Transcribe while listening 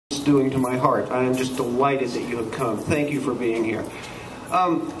doing to my heart. I am just delighted that you have come. Thank you for being here.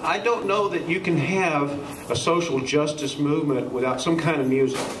 I don't know that you can have a social justice movement without some kind of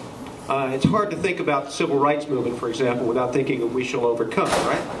music. It's hard to think about the civil rights movement, for example, without thinking of We Shall Overcome,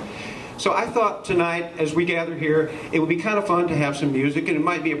 right? So I thought tonight, as we gather here, it would be kind of fun to have some music, and it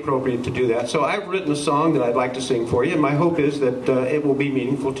might be appropriate to do that. So I've written a song that I'd like to sing for you, and my hope is that it will be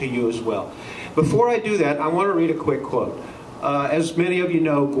meaningful to you as well. Before I do that, I want to read a quick quote. As many of you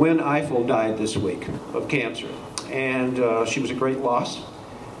know, Gwen Ifill died this week of cancer, and she was a great loss.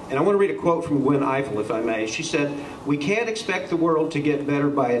 And I want to read a quote from Gwen Ifill, if I may. She said, "We can't expect the world to get better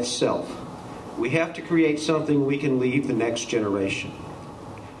by itself. We have to create something we can leave the next generation."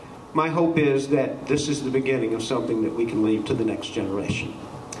 My hope is that this is the beginning of something that we can leave to the next generation.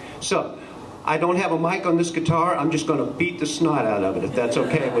 So, I don't have a mic on this guitar. I'm just going to beat the snot out of it, if that's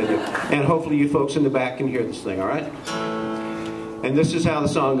okay with you. And hopefully you folks in the back can hear this thing, all right? And this is how the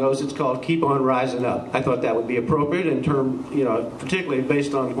song goes. It's called Keep On Rising Up. I thought that would be appropriate in term, particularly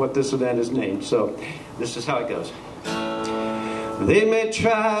based on what this event is named. So, this is how it goes. They may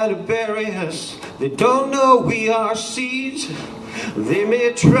try to bury us. They don't know we are seeds. They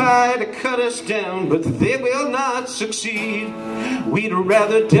may try to cut us down, but they will not succeed. We'd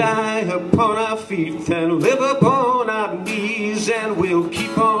rather die upon our feet than live upon our knees, and we'll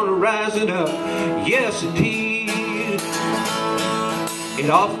keep on rising up, yes indeed. It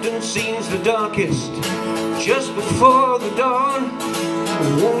often seems the darkest just before the dawn.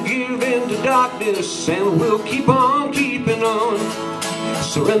 We won't give in to darkness, and we'll keep on keeping on.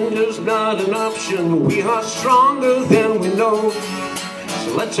 Surrender's not an option. We are stronger than we know.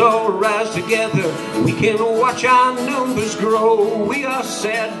 So let's all rise together. We can watch our numbers grow. We are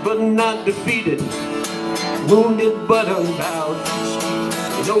sad but not defeated, wounded but unbowed.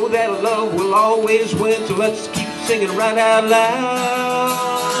 We know that love will always win, so let's keep singing right out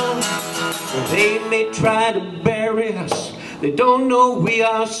loud. They may try to bury us. They don't know we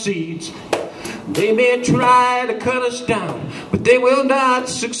are seeds. They may try to cut us down, but they will not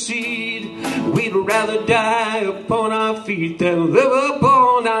succeed. We'd rather die upon our feet than live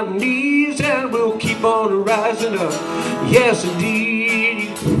upon our knees, and we'll keep on rising up, yes indeed.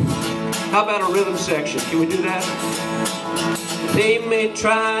 How about a rhythm section? Can we do that? They may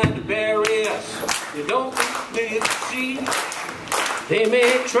try to bury us. They don't succeed. They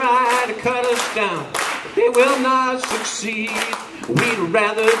may try to cut us down, but they will not succeed. We'd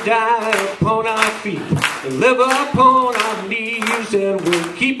rather die upon our feet and live upon our knees, and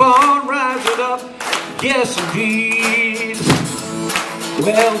we'll keep on rising up, yes indeed.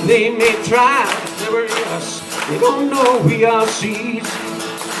 Well, they may try to bury us. They don't know we are seeds.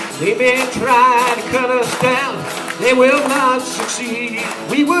 They may try to cut us down. They will not succeed.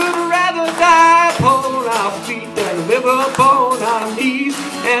 We would rather die upon our feet than live upon our knees,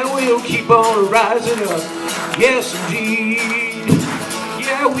 and we'll keep on rising up, yes indeed.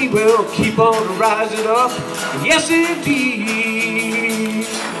 Yeah, we will keep on rising up, yes indeed.